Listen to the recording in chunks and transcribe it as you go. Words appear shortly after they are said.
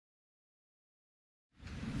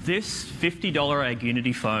This $50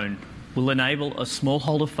 AgUnity phone will enable a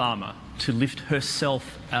smallholder farmer to lift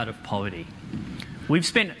herself out of poverty. We've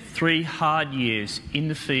spent 3 hard years in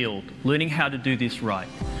the field learning how to do this right.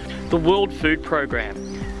 The World Food Programme,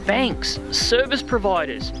 banks, service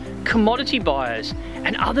providers, commodity buyers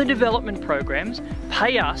and other development programs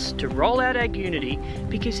pay us to roll out AgUnity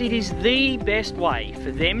because it is the best way for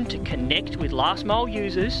them to connect with last mile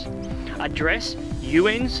users, address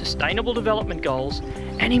UN Sustainable Development Goals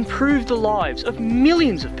and improve the lives of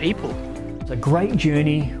millions of people. A great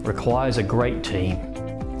journey requires a great team,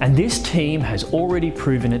 and this team has already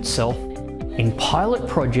proven itself in pilot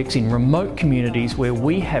projects in remote communities where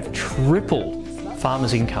we have tripled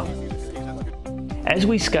farmers' income. As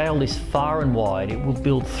we scale this far and wide, it will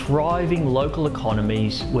build thriving local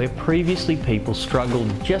economies where previously people struggled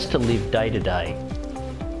just to live day to day.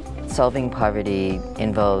 Solving poverty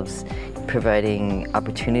involves providing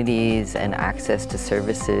opportunities and access to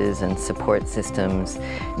services and support systems.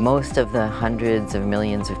 Most of the hundreds of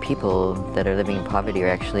millions of people that are living in poverty are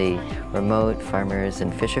actually remote farmers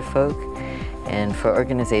and fisher folk. And for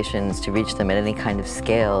organizations to reach them at any kind of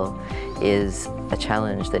scale is a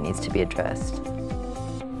challenge that needs to be addressed.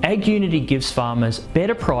 AgUnity gives farmers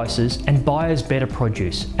better prices and buyers better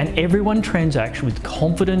produce, and everyone transacts with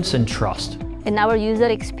confidence and trust. In our user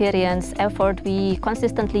experience effort, we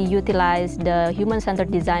consistently utilize the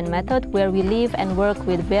human-centered design method where we live and work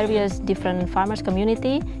with various different farmers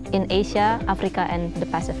community in Asia, Africa and the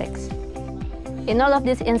Pacifics. In all of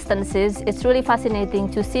these instances, it's really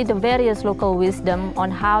fascinating to see the various local wisdom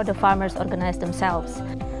on how the farmers organize themselves.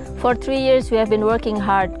 For 3 years, we have been working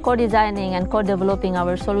hard, co-designing and co-developing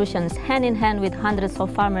our solutions hand in hand with hundreds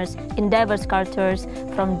of farmers in diverse cultures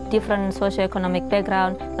from different socioeconomic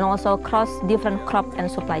backgrounds and also across different crop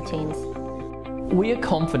and supply chains. We are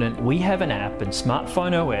confident we have an app and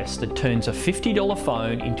smartphone OS that turns a $50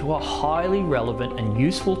 phone into a highly relevant and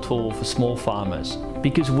useful tool for small farmers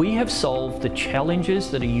because we have solved the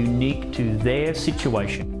challenges that are unique to their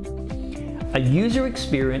situation. A user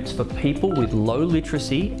experience for people with low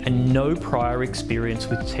literacy and no prior experience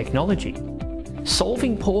with technology.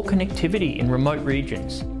 Solving poor connectivity in remote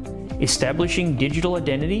regions. Establishing digital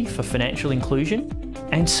identity for financial inclusion.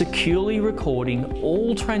 And securely recording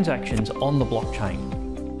all transactions on the blockchain.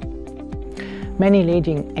 Many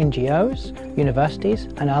leading NGOs, universities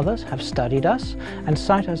and others have studied us and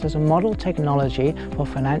cite us as a model technology for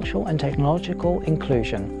financial and technological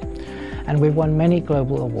inclusion. And we've won many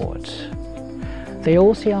global awards. They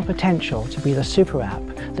all see our potential to be the super app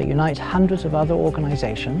that unites hundreds of other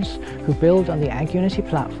organizations who build on the AgUnity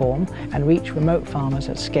platform and reach remote farmers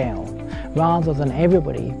at scale, rather than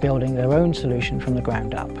everybody building their own solution from the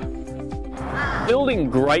ground up. Building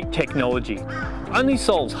great technology only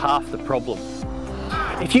solves half the problem.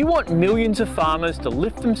 If you want millions of farmers to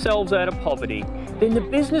lift themselves out of poverty, then the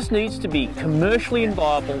business needs to be commercially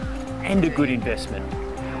viable and a good investment.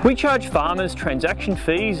 We charge farmers transaction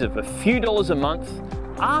fees of a few dollars a month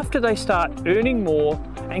after they start earning more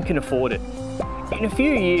and can afford it. In a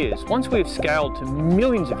few years, once we have scaled to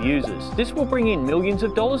millions of users, this will bring in millions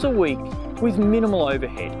of dollars a week with minimal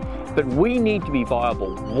overhead. But we need to be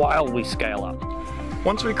viable while we scale up.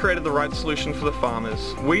 Once we created the right solution for the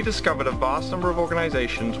farmers, we discovered a vast number of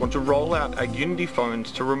organizations want to roll out AgUnity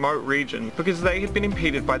phones to remote regions because they had been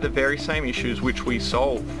impeded by the very same issues which we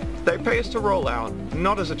solve. They pay us to roll out,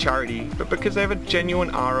 not as a charity, but because they have a genuine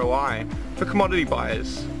ROI. For commodity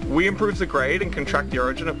buyers, we improve the grade and can track the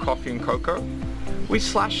origin of coffee and cocoa. We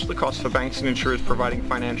slash the cost for banks and insurers providing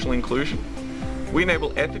financial inclusion. We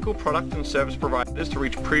enable ethical product and service providers to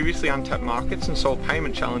reach previously untapped markets and solve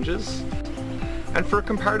payment challenges. And for a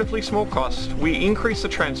comparatively small cost, we increase the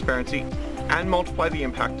transparency and multiply the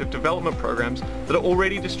impact of development programs that are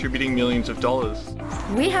already distributing millions of dollars.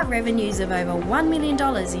 We have revenues of over $1 million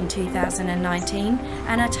in 2019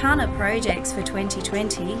 and a ton of projects for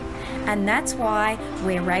 2020, and that's why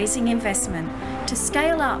we're raising investment to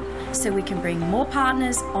scale up so we can bring more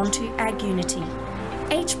partners onto AgUnity.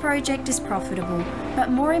 Each project is profitable, but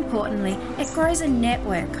more importantly, it grows a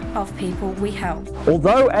network of people we help.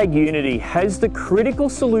 Although AgUnity has the critical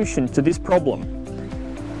solution to this problem,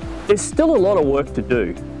 there's still a lot of work to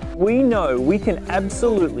do. We know we can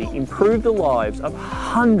absolutely improve the lives of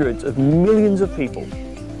hundreds of millions of people.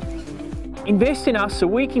 Invest in us so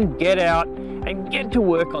we can get out and get to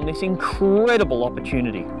work on this incredible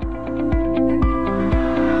opportunity.